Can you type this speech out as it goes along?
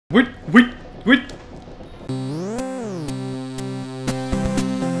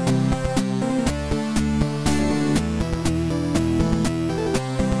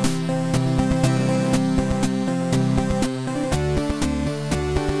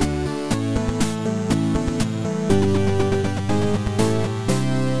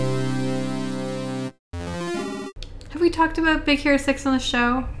talked about Big Hero 6 on the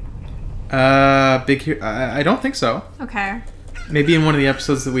show? Big Hero... I don't think so. Okay. Maybe in one of the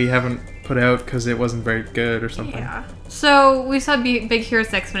episodes that we haven't put out because it wasn't very good or something. Yeah. So, we saw Big Hero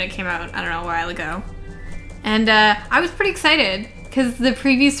 6 when it came out, I don't know, a while ago. And I was pretty excited because the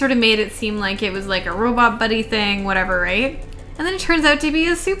previews sort of made it seem like it was like a robot buddy thing, whatever, right? And then it turns out to be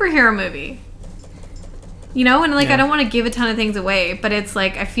a superhero movie. You know, and like I don't want to give a ton of things away, but it's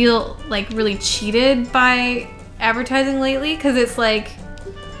like I feel like really cheated by advertising lately because it's like,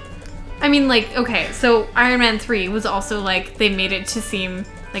 I mean, like, okay, so Iron Man 3 was also like they made it to seem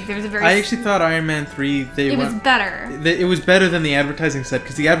like there was a very. I actually thought Iron Man 3 it was better. It was better than the advertising said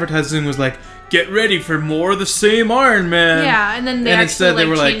because the advertising was like, "Get ready for more of the same Iron Man." Yeah, and then they actually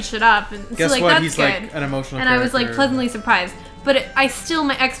like changed it up. And guess so, like, what? that's He's good. like an emotional. And character. I was like pleasantly surprised. But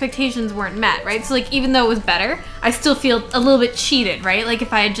my expectations weren't met, right? So, like, even though it was better, I still feel a little bit cheated, right? Like,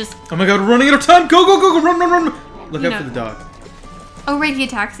 if I had just... Oh my god, we're running out of time! Go, go, go, go, run, run, run! Look out for the dog. Oh, right, he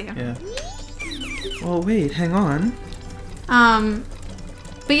attacks you. Yeah. Oh, wait, hang on.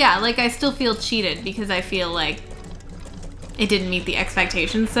 But yeah, like, I still feel cheated because I feel like it didn't meet the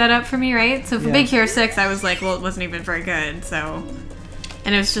expectations set up for me, right? So for Big Hero 6, I was like, well, it wasn't even very good, so...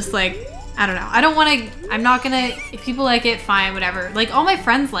 And it was just like... I don't know. I don't want to... I'm not gonna... If people like it, fine, whatever. Like, all my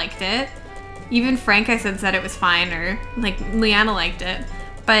friends liked it. Even Frank, I said it was fine, or, like, Leanna liked it.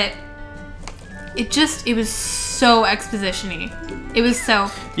 But it just... It was so exposition-y. It was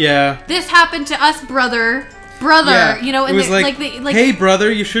so... Yeah. This happened to us, brother. Brother, yeah. You know? And it was like, hey,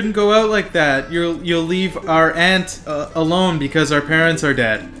 brother, you shouldn't go out like that. You'll leave our aunt alone because our parents are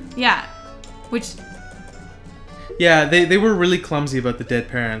dead. Yeah. Which... Yeah, they were really clumsy about the dead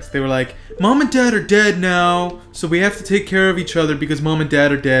parents. They were like, Mom and Dad are dead now, so we have to take care of each other because Mom and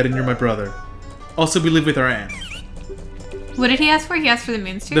Dad are dead and you're my brother. Also, we live with our aunt. What did he ask for? He asked for the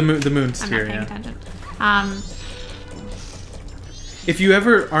moon sphere? The moon sphere, I'm not paying attention. If you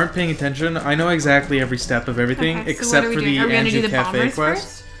ever aren't paying attention, I know exactly every step of everything except for the Anju Cafe quest.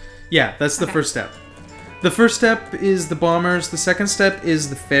 First? Yeah, that's the first step. The first step is the bombers. The second step is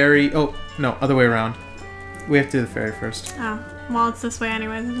the ferry. Oh, no, other way around. We have to do the ferry first. Oh, well, it's this way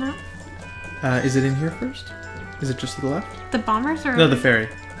anyways, isn't it? Is it in here first? Is it just to the left? The bombers or... No, the ferry.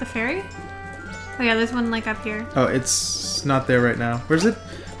 The ferry? Oh yeah, there's one like up here. Oh, it's not there right now. Where's it?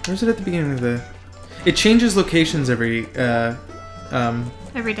 Where's it at the beginning of the... It changes locations every day.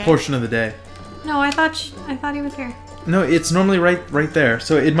 Portion of the day. No, I thought he was here. No, it's normally right there.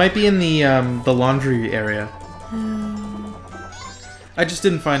 So it might be in the laundry area. I just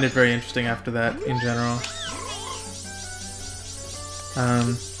didn't find it very interesting after that in general.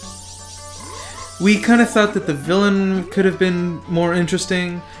 We kind of thought that the villain could have been more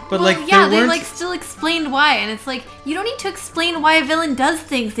interesting, but well, like yeah, they weren't... like still explained why, and it's like you don't need to explain why a villain does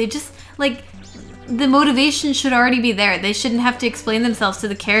things. They just like the motivation should already be there. They shouldn't have to explain themselves to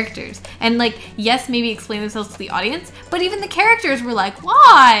the characters. And like, yes, maybe explain themselves to the audience, but even the characters were like,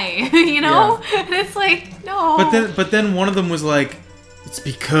 why? You know? Yeah. And it's like, no. But then one of them was like, it's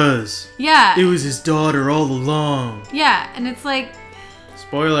because it was his daughter all along. Yeah, and it's like...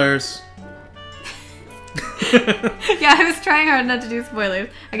 Spoilers. Yeah, I was trying hard not to do spoilers.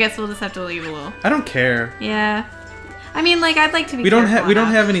 I guess we'll just have to leave a little. I don't care. Yeah. I mean, like, I'd like to be we don't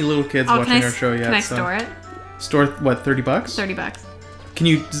have any little kids watching our show yet. Can I store it? Store what, $30? $30. Can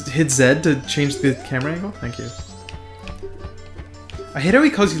you hit Z to change the camera angle? Thank you. I hate how he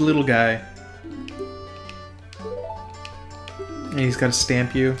calls you little guy. And he's got to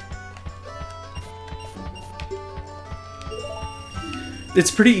stamp you. It's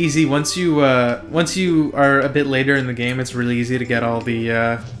pretty easy once you are a bit later in the game. It's really easy to get all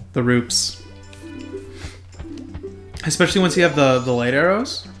the roops, especially once you have the light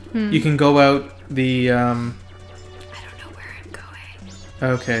arrows. You can go out the. I don't know where I'm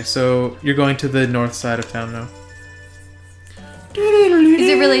going. Okay, so you're going to the north side of town now. Is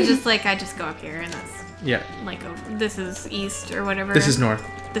it really just like I just go up here and that's like this is east or whatever? This is north.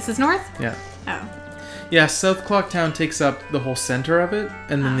 This is north? Yeah. Oh. Yeah, South Clock Town takes up the whole center of it,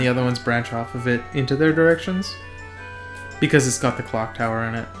 and then the other ones branch off of it into their directions. Because it's got the clock tower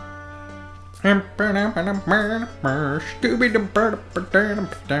in it.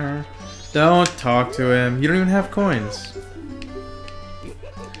 Don't talk to him. You don't even have coins.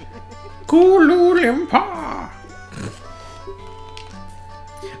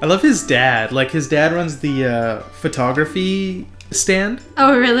 I love his dad. Like, his dad runs the photography stand.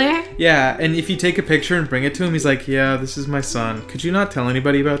 Oh, really? Yeah, and if you take a picture and bring it to him, he's like, yeah, this is my son. Could you not tell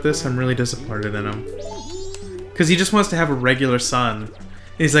anybody about this? I'm really disappointed in him. Because he just wants to have a regular son.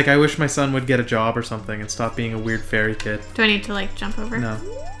 And he's like, I wish my son would get a job or something and stop being a weird fairy kid. Do I need to, like, jump over? No.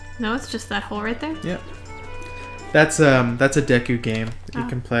 No, it's just that hole right there? Yeah. That's a Deku game that you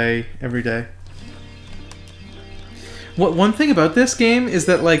can play every day. One thing about this game is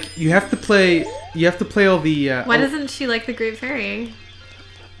that like you have to play all the. Why doesn't she like the Great Fairy?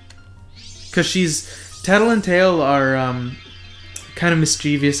 Because Tattle and Tail are kind of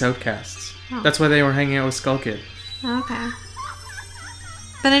mischievous outcasts. Oh. That's why they were hanging out with Skull Kid. Okay.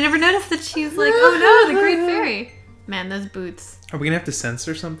 But I never noticed that she's like, oh no, the Great Fairy. Man, those boots. Are we gonna have to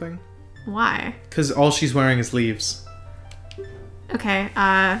censor something? Why? Because all she's wearing is leaves. Okay,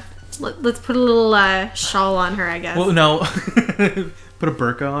 let's put a little shawl on her, I guess. Well, no. Put a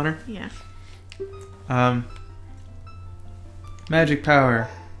burqa on her? Yeah. Magic power.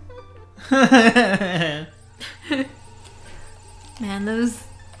 Man, those...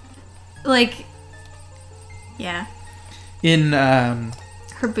 Like... Yeah. In,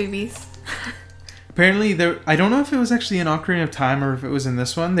 Her boobies. Apparently, I don't know if it was actually in Ocarina of Time or if it was in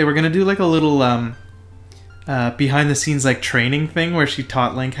this one. They were going to do like a little behind-the-scenes like training thing where she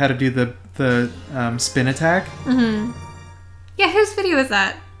taught Link how to do the spin attack. Mm-hmm. Yeah, whose video was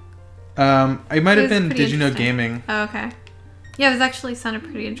that? It might have been Did You Know Gaming. Oh, okay. Yeah, it was actually sounded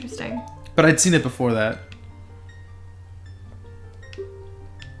pretty interesting. But I'd seen it before that.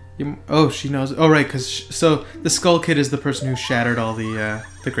 Oh, she knows. Oh, right, because so the Skull Kid is the person who shattered all the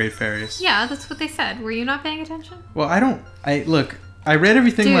Great Fairies. Yeah, that's what they said. Were you not paying attention? Well, look. I read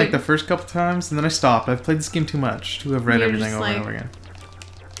everything Dude. like the first couple times, and then I stopped. I've played this game too much to have read You're everything just over like... and over again.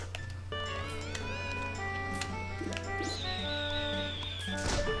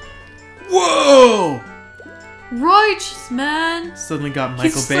 Whoa! Righteous, man! Suddenly got He's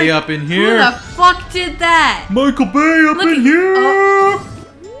Michael just Bay like, up in here. Who the fuck did that? Michael Bay up in here! Oh.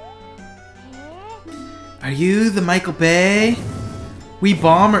 Are you the Michael Bay? We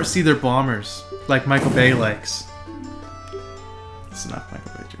bombers. See, they're bombers. Like Michael Bay likes. It's not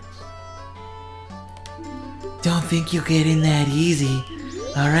Michael Bay jokes. Don't think you'll get in that easy.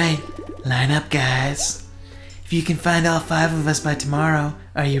 Alright, line up, guys. If you can find all 5 of us by tomorrow,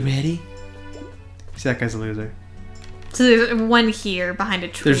 are you ready? See, that guy's a loser. So there's one here behind a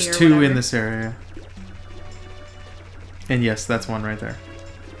tree. There's 2 in this area. And yes, that's one right there.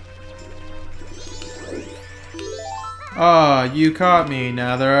 Ah, oh, you caught me.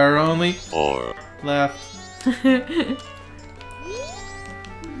 Now there are only 4 left.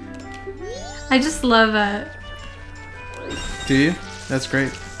 I just love Do you? That's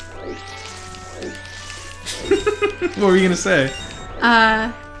great. What were you gonna say?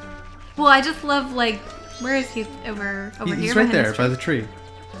 Well, I just love, like, where is he? Over here? He's right there by the tree.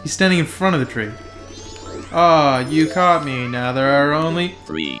 He's standing in front of the tree. Ah, oh, you caught me. Now there are only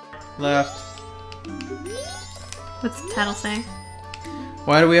 3 left. What's the title saying?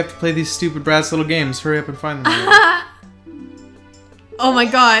 Why do we have to play these stupid brass little games? Hurry up and find them. Oh my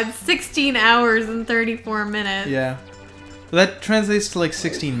god, 16 hours and 34 minutes. Yeah. Well, that translates to like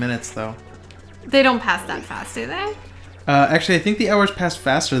 16 minutes, though. They don't pass that fast, do they? Actually, I think the hours pass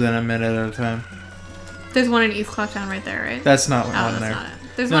faster than a minute at a time. There's one in East Clocktown right there, right? That's not one there. Not it.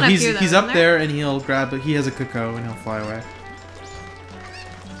 There's one up here, though, he's up there, and he'll grab it. He has a cuckoo, and he'll fly away.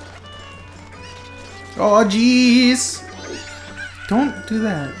 Oh, jeez! Don't do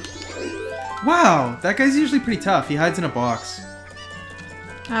that. Wow, that guy's usually pretty tough. He hides in a box.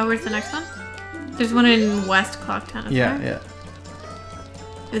 Where's the next one? There's one in West Clocktown. Yeah, there?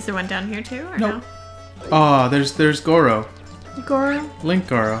 yeah. Is there one down here too, or nope. no? Oh, there's Goro. Goro? Link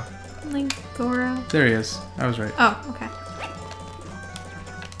Goro. Link Goro. There he is. I was right. Oh, okay.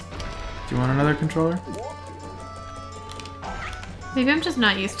 Do you want another controller? Maybe I'm just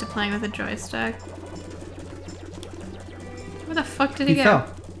not used to playing with a joystick. Where the fuck did he go? Fell.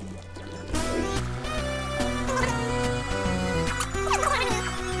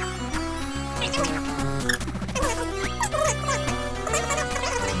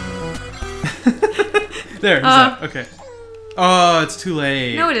 There, he's up. Okay. Oh, it's too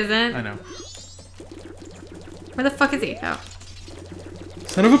late. No, it isn't. I know. Where the fuck is he? Oh.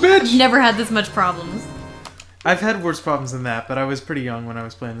 Son of a bitch! Never had this much problems. I've had worse problems than that, but I was pretty young when I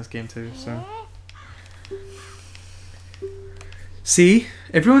was playing this game too, so... See?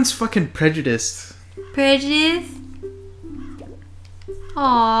 Everyone's fucking prejudiced. Prejudice?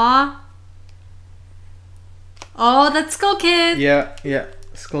 Aww. Oh, that's Skull Kid! Yeah, yeah.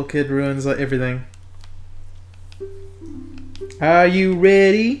 Skull Kid ruins everything. Are you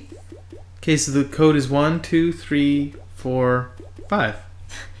ready? Okay, so the code is 1, 2, 3, 4, 5.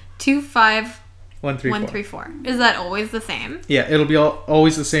 2, 5, 1, 3, 1, 4. 3, 4. Is that always the same? Yeah, it'll be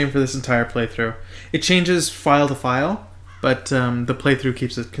always the same for this entire playthrough. It changes file to file, but the playthrough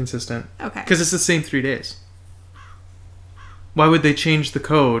keeps it consistent. Okay. Because it's the same 3 days. Why would they change the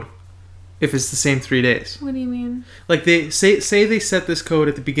code if it's the same 3 days. What do you mean? Like they say they set this code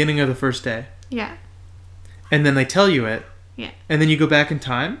at the beginning of the first day. Yeah. And then they tell you it. Yeah. And then you go back in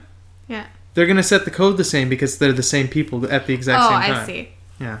time. Yeah. They're gonna set the code the same because they're the same people at the exact same time. Oh, I see.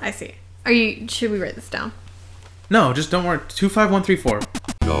 Yeah. I see. Should we write this down? No, just don't worry. 25134.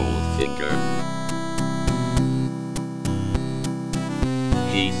 Goldfinger.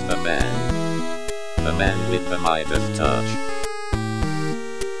 He's the man. The man with the Midas touch.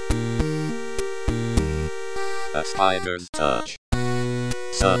 A spider's touch.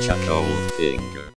 Such a Goldfinger.